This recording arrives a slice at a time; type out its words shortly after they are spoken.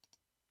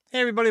Hey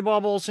everybody,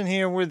 Bob Olson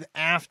here with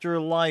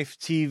Afterlife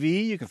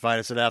TV. You can find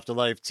us at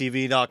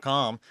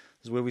afterlifetv.com.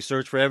 This is where we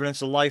search for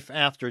evidence of life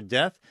after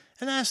death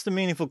and ask the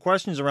meaningful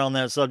questions around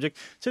that subject.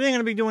 Today I'm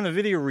going to be doing a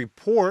video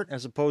report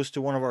as opposed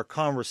to one of our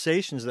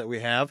conversations that we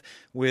have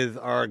with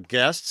our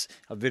guests.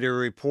 A video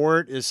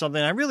report is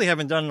something I really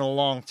haven't done in a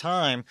long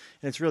time,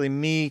 and it's really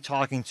me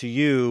talking to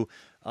you,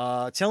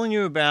 telling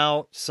you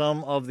about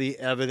some of the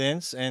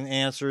evidence and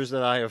answers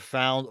that I have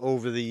found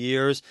over the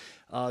years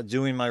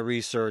doing my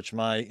research,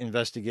 my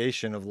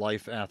investigation of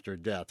life after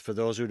death. For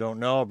those who don't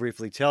know, I'll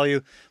briefly tell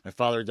you, my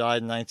father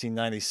died in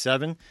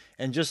 1997,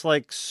 and just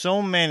like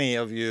so many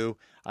of you,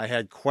 I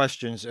had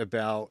questions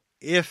about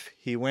if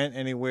he went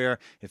anywhere,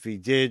 if he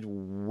did,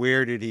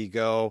 where did he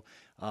go,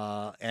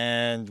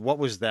 and what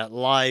was that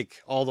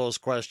like, all those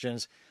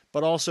questions.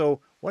 But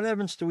also, what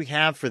evidence do we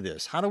have for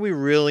this? How do we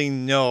really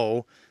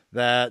know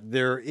that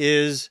there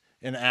is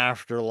an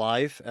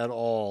afterlife at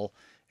all?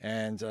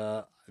 And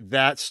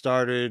that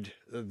started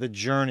the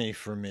journey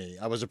for me.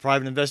 I was a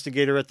private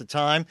investigator at the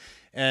time,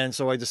 and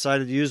so I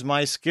decided to use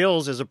my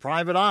skills as a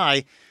private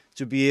eye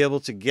to be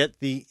able to get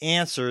the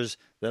answers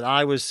that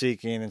I was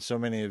seeking, and so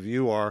many of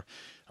you are.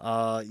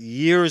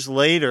 Years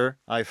later,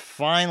 I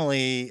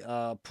finally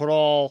put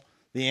all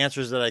the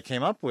answers that I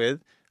came up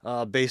with,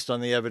 based on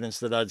the evidence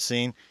that I'd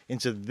seen,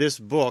 into this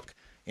book,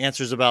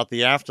 Answers About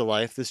the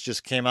Afterlife. This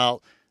just came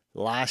out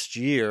last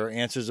year.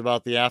 Answers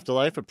About the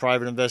Afterlife, a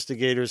private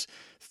investigator's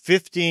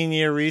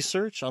 15-year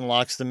research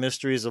unlocks the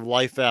mysteries of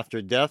life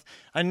after death.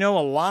 I know a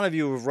lot of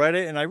you have read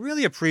it, and I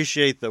really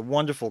appreciate the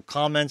wonderful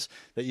comments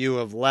that you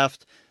have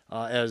left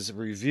as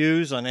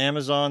reviews on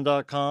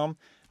Amazon.com.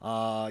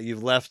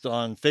 You've left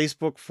on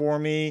Facebook for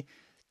me,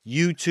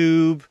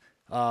 YouTube,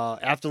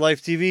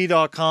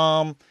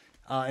 AfterlifeTV.com,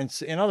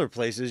 and in other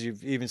places.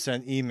 You've even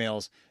sent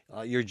emails.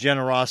 Your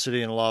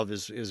generosity and love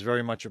is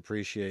very much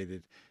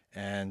appreciated.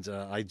 And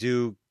I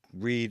do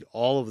read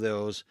all of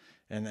those,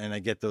 and I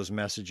get those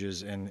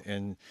messages,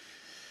 and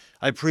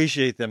I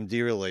appreciate them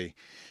dearly.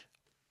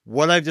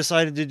 What I've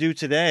decided to do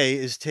today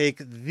is take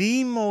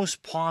the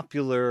most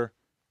popular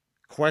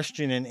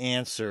question and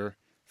answer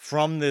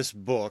from this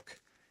book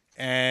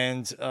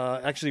and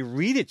actually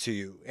read it to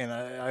you. And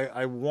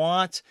I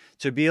want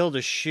to be able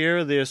to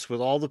share this with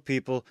all the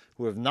people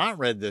who have not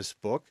read this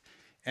book,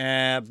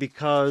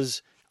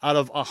 because out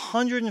of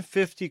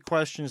 150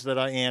 questions that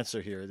I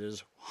answer here,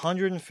 there's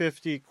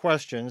 150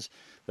 questions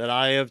that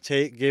I have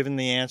given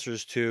the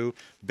answers to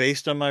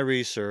based on my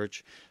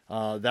research.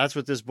 That's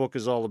what this book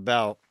is all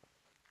about.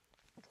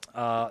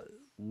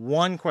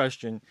 One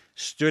question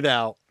stood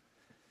out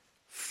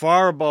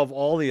far above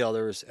all the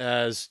others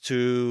as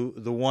to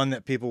the one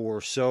that people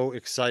were so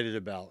excited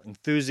about.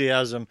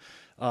 Enthusiasm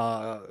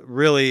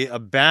really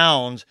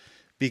abounds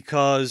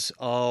because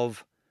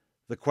of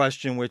the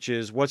question, which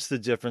is, what's the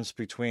difference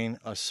between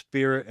a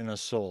spirit and a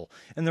soul?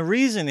 And the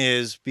reason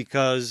is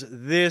because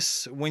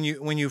this, when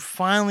you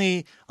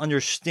finally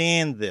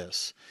understand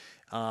this,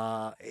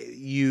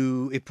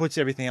 it puts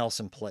everything else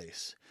in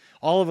place.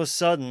 All of a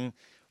sudden,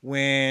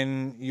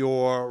 when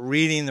you're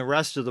reading the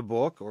rest of the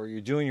book or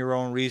you're doing your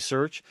own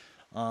research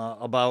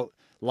about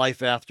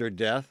life after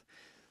death,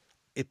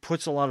 it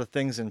puts a lot of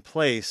things in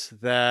place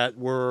that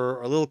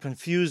were a little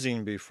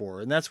confusing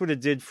before. And that's what it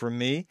did for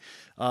me.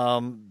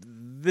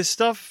 This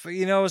stuff,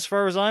 as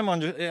far as I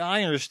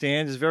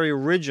understand, is very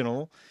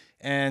original.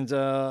 And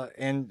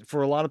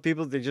for a lot of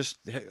people, they just,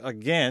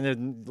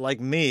 again, like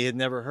me, had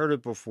never heard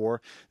it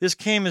before. This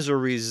came as a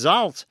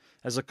result,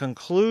 as a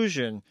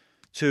conclusion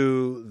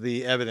to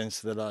the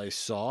evidence that I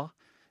saw.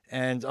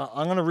 And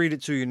I'm going to read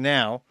it to you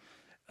now,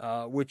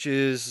 which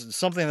is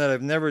something that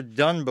I've never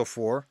done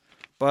before.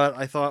 But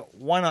I thought,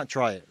 why not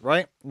try it,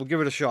 right? We'll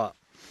give it a shot.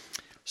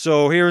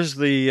 So here's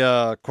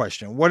the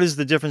question. What is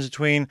the difference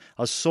between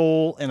a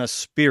soul and a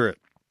spirit?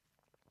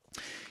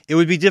 It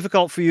would be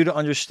difficult for you to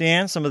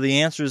understand some of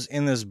the answers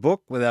in this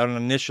book without an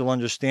initial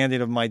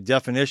understanding of my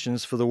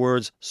definitions for the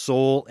words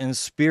soul and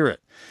spirit.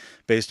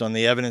 Based on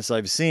the evidence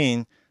I've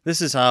seen,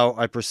 this is how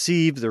I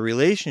perceive the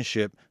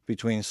relationship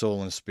between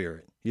soul and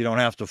spirit. You don't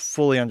have to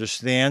fully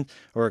understand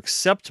or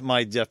accept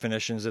my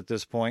definitions at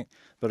this point,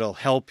 but it'll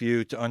help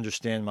you to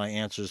understand my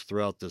answers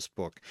throughout this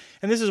book.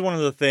 And this is one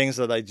of the things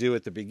that I do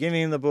at the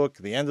beginning of the book,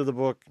 the end of the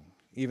book,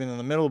 even in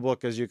the middle of the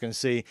book, as you can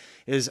see,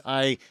 is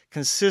I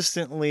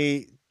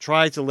consistently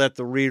try to let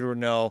the reader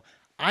know,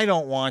 I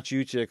don't want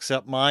you to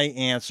accept my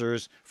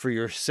answers for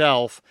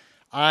yourself.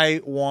 I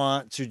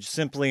want to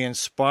simply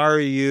inspire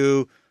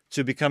you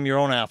to become your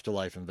own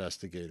afterlife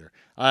investigator.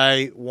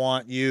 I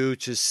want you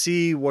to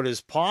see what is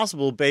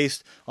possible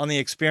based on the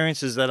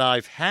experiences that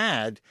I've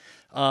had,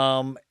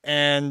 and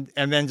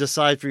then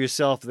decide for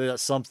yourself that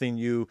that's something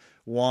you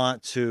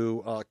want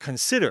to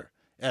consider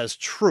as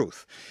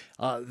truth.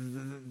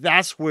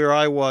 That's where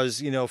I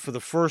was, for the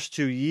first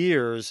 2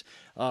 years.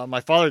 My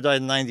father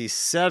died in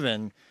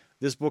 97.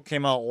 This book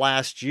came out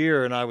last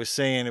year, and I was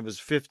saying it was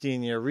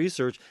 15-year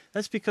research.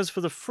 That's because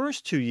for the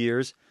first 2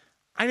 years,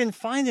 I didn't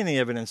find any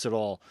evidence at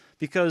all.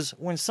 Because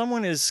when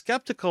someone is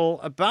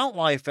skeptical about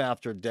life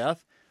after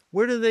death,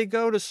 where do they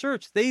go to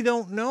search? They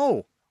don't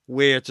know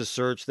where to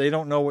search. They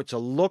don't know what to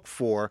look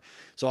for.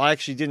 So I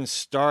actually didn't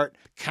start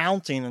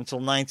counting until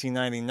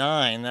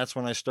 1999. That's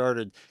when I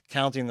started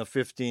counting the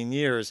 15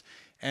 years.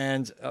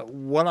 And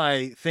what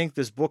I think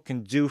this book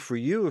can do for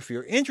you, if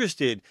you're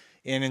interested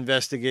in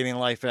investigating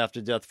life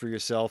after death for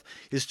yourself,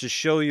 is to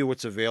show you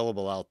what's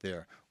available out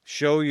there,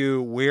 show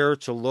you where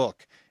to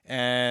look.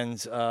 And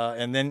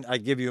then I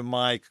give you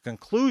my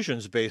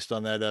conclusions based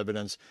on that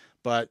evidence,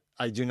 but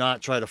I do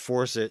not try to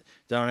force it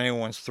down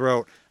anyone's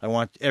throat. I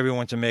want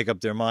everyone to make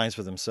up their minds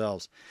for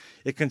themselves.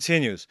 It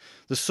continues.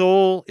 The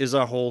soul is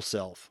our whole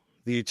self,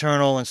 the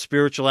eternal and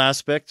spiritual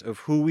aspect of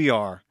who we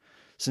are.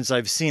 Since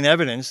I've seen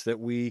evidence that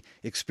we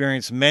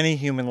experience many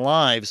human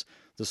lives,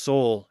 the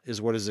soul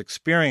is what is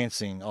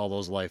experiencing all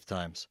those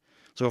lifetimes.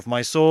 So if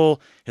my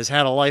soul has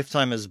had a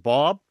lifetime as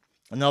Bob,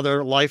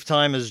 another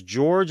lifetime as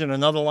George, and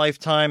another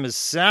lifetime as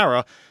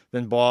Sarah,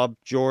 then Bob,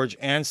 George,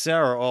 and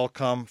Sarah all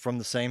come from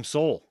the same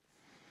soul.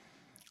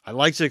 I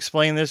like to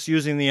explain this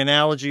using the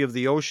analogy of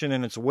the ocean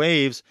and its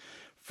waves.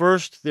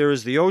 First, there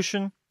is the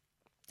ocean.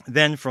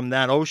 Then from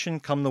that ocean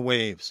come the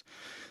waves.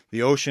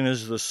 The ocean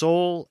is the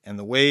soul, and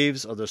the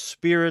waves are the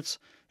spirits.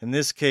 In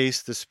this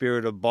case, the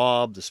spirit of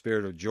Bob, the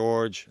spirit of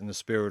George, and the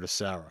spirit of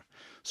Sarah.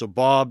 So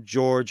Bob,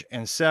 George,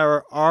 and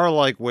Sarah are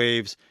like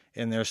waves,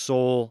 and their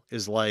soul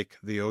is like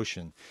the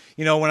ocean.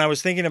 You know, when I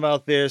was thinking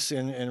about this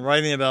and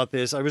writing about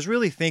this, I was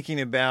really thinking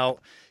about,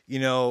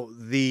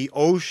 the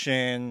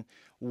ocean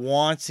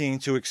wanting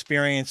to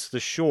experience the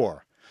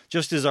shore,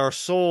 just as our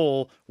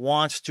soul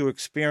wants to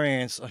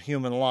experience a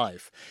human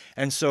life.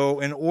 And so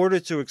in order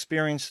to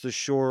experience the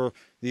shore,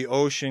 the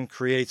ocean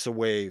creates a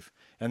wave,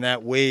 and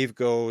that wave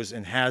goes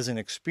and has an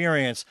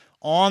experience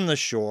on the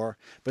shore,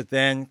 but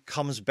then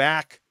comes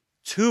back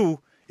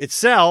to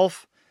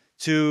itself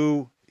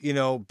to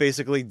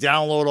basically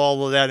download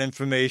all of that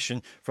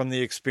information from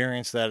the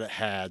experience that it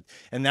had.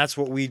 And that's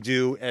what we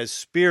do as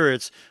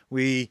spirits.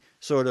 We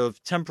sort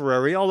of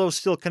temporary, although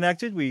still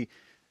connected, we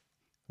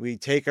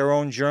take our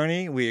own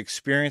journey, we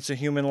experience a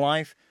human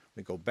life,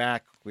 we go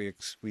back, we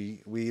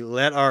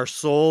let our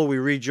soul, we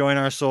rejoin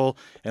our soul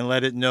and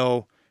let it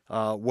know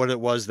what it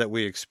was that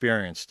we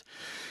experienced.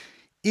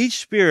 Each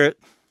spirit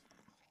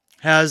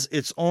has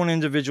its own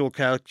individual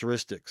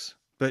characteristics,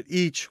 but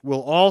each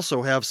will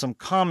also have some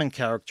common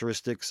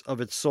characteristics of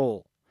its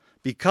soul.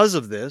 Because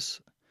of this,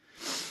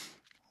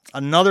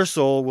 another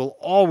soul will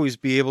always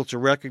be able to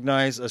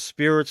recognize a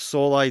spirit's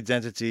soul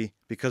identity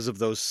because of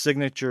those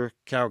signature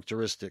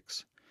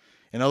characteristics.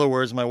 In other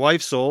words, my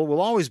wife's soul will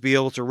always be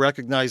able to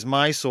recognize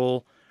my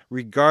soul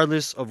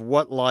regardless of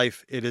what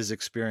life it is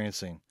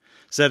experiencing.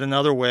 Said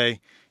another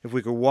way, if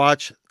we could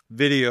watch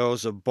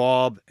videos of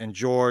Bob and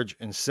George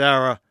and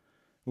Sarah,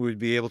 we would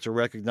be able to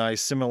recognize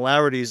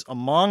similarities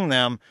among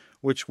them,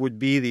 which would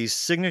be these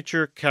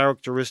signature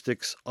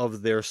characteristics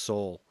of their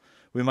soul.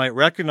 We might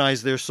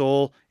recognize their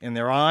soul in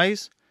their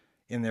eyes,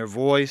 in their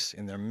voice,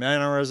 in their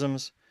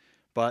mannerisms,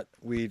 but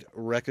we'd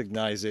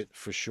recognize it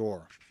for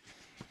sure.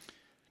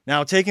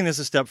 Now, taking this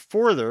a step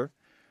further,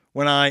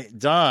 when I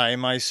die,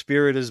 my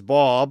spirit as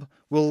Bob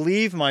will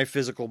leave my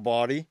physical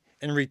body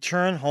and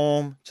return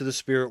home to the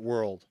spirit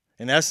world.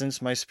 In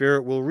essence, my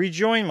spirit will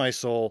rejoin my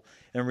soul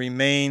and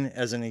remain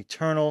as an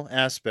eternal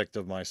aspect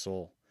of my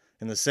soul.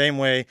 In the same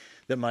way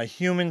that my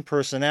human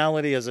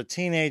personality as a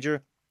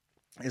teenager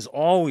is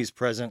always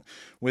present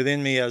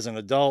within me as an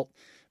adult,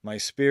 my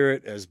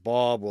spirit as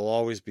Bob will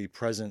always be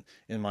present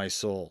in my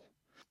soul.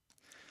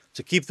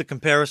 To keep the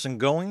comparison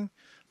going,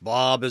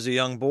 Bob as a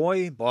young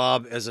boy,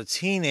 Bob as a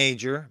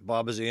teenager,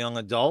 Bob as a young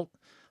adult,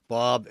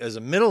 Bob as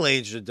a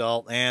middle-aged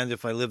adult, and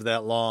if I live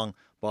that long,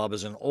 Bob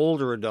as an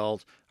older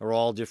adult, are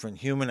all different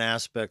human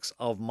aspects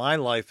of my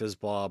life as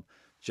Bob,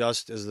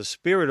 just as the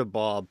spirit of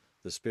Bob,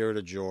 the spirit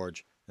of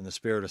George, and the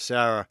spirit of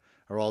Sarah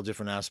are all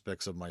different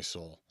aspects of my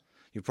soul.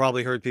 You've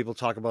probably heard people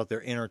talk about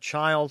their inner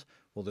child.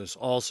 Well, there's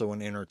also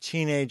an inner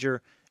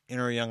teenager,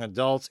 inner young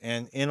adult,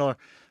 and inner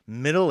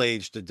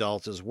middle-aged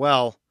adult as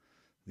well.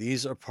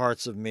 These are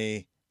parts of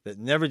me that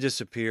never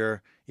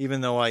disappear,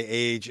 even though I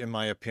age and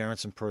my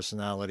appearance and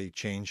personality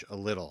change a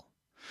little.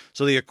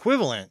 So the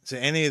equivalent to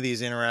any of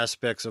these inner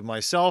aspects of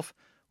myself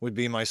would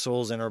be my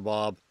soul's inner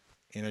Bob,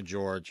 inner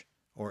George,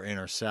 or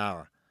inner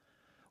Sarah.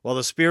 While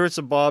the spirits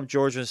of Bob,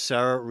 George, and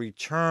Sarah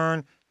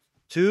return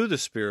to the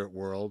spirit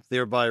world,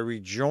 thereby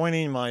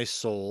rejoining my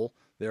soul,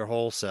 their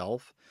whole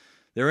self,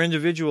 their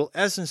individual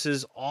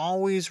essences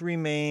always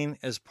remain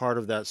as part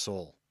of that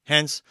soul.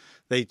 Hence,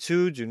 they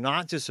too do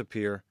not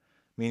disappear,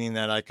 meaning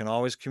that I can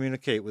always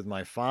communicate with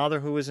my father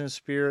who is in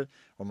spirit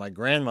or my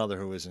grandmother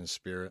who is in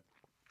spirit.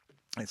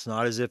 It's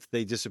not as if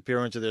they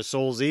disappear into their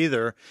souls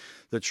either.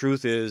 The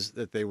truth is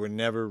that they were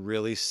never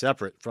really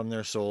separate from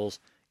their souls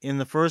in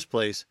the first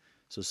place.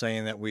 So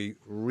saying that we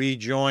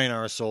rejoin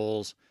our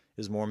souls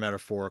is more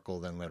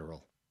metaphorical than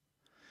literal.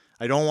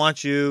 I don't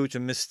want you to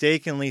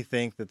mistakenly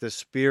think that the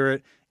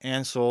spirit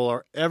and soul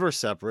are ever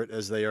separate,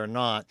 as they are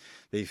not.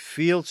 They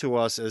feel to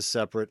us as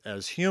separate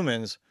as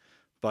humans,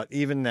 but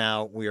even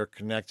now we are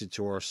connected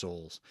to our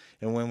souls.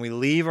 And when we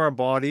leave our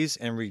bodies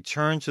and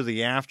return to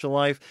the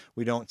afterlife,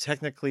 we don't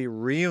technically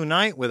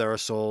reunite with our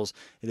souls.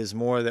 It is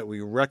more that we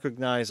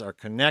recognize our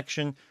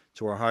connection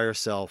to our higher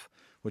self,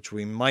 which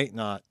we might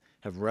not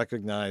have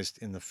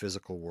recognized in the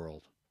physical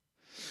world.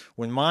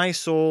 When my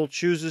soul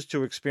chooses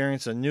to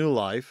experience a new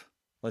life,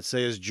 let's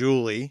say as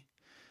Julie,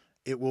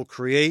 it will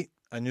create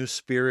a new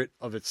spirit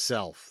of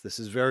itself. This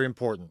is very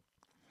important.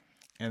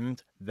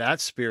 And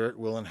that spirit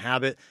will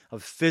inhabit a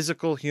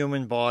physical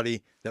human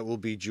body that will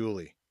be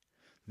Julie.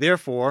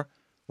 Therefore,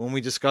 when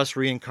we discuss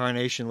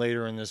reincarnation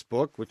later in this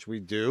book, which we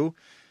do,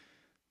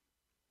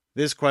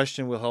 this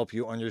question will help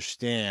you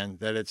understand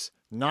that it's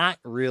not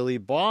really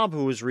Bob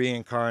who is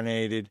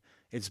reincarnated,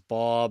 it's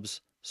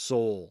Bob's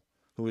soul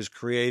who is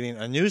creating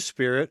a new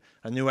spirit,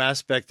 a new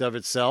aspect of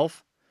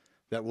itself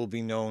that will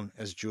be known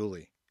as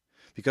Julie.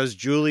 Because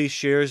Julie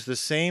shares the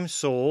same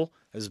soul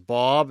as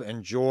Bob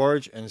and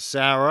George and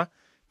Sarah.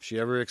 If she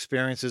ever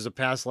experiences a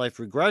past life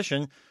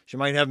regression, she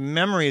might have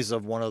memories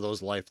of one of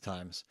those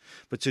lifetimes.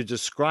 But to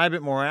describe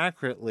it more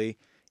accurately,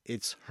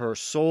 it's her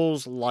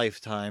soul's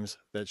lifetimes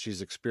that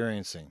she's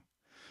experiencing.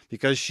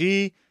 Because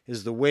she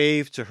is the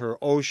wave to her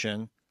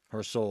ocean,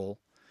 her soul,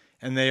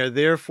 and they are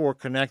therefore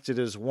connected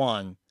as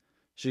one,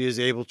 she is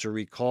able to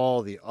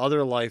recall the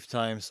other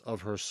lifetimes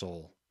of her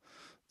soul.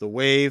 The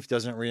wave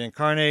doesn't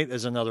reincarnate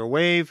as another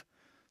wave.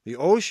 The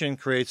ocean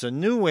creates a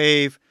new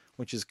wave,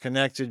 which is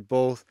connected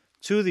both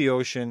to the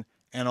ocean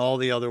and all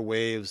the other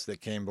waves that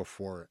came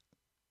before it.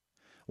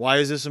 Why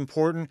is this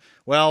important?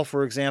 Well,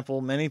 for example,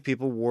 many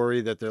people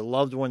worry that their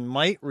loved one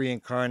might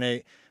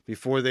reincarnate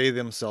before they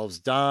themselves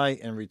die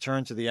and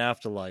return to the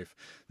afterlife.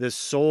 This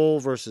soul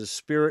versus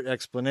spirit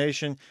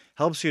explanation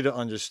helps you to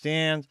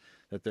understand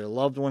that their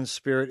loved one's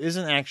spirit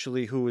isn't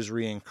actually who is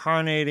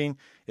reincarnating.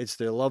 It's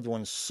their loved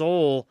one's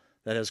soul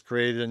that has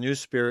created a new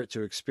spirit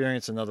to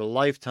experience another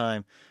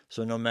lifetime.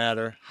 So no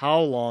matter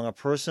how long a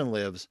person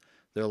lives,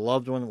 their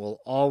loved one will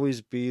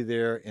always be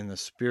there in the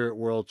spirit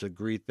world to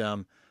greet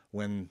them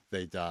when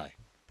they die.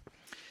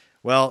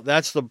 Well,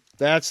 that's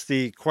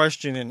the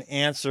question and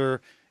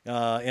answer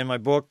in my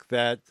book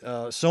that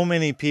so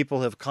many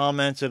people have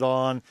commented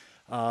on.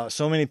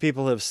 So many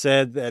people have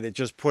said that it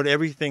just put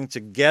everything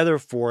together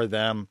for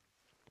them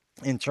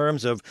in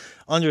terms of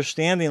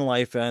understanding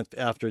life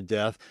after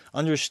death,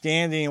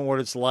 understanding what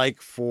it's like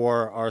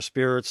for our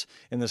spirits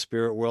in the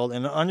spirit world,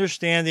 and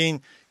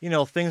understanding,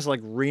 things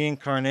like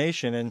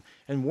reincarnation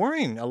and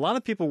worrying. A lot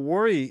of people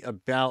worry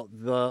about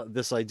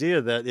this idea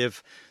that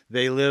if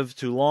they live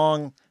too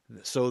long,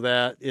 so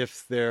that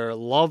if their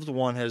loved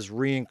one has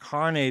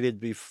reincarnated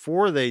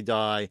before they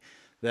die,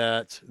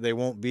 that they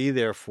won't be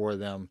there for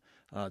them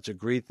to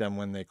greet them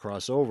when they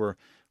cross over.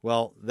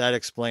 Well, that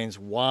explains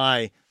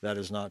why that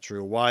is not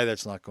true, why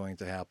that's not going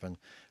to happen,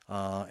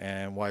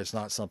 and why it's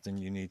not something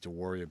you need to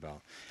worry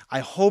about. I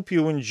hope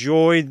you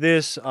enjoyed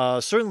this.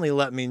 Certainly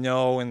let me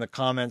know in the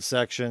comment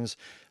sections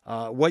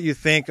what you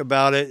think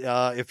about it.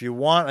 If you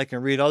want, I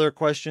can read other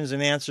questions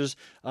and answers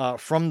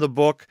from the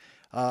book.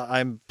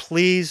 I'm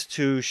pleased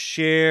to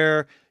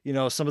share,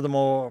 some of the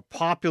more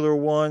popular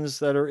ones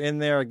that are in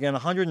there. Again,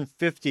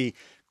 150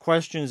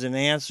 questions and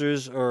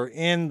answers are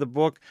in the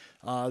book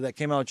that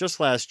came out just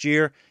last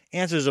year.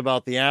 Answers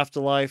about the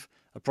afterlife.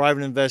 A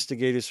private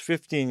investigator's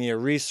 15-year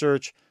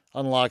research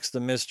unlocks the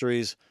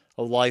mysteries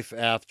of life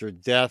after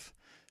death.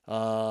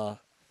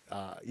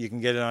 You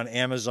can get it on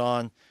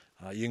Amazon.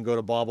 You can go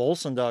to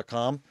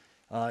bobolson.com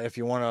if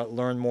you want to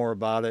learn more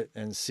about it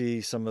and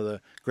see some of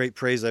the great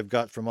praise I've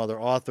got from other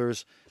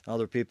authors,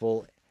 other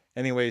people.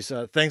 Anyways,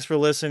 thanks for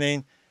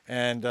listening,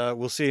 and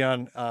we'll see you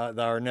on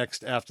our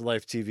next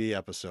Afterlife TV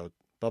episode.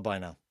 Bye-bye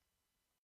now.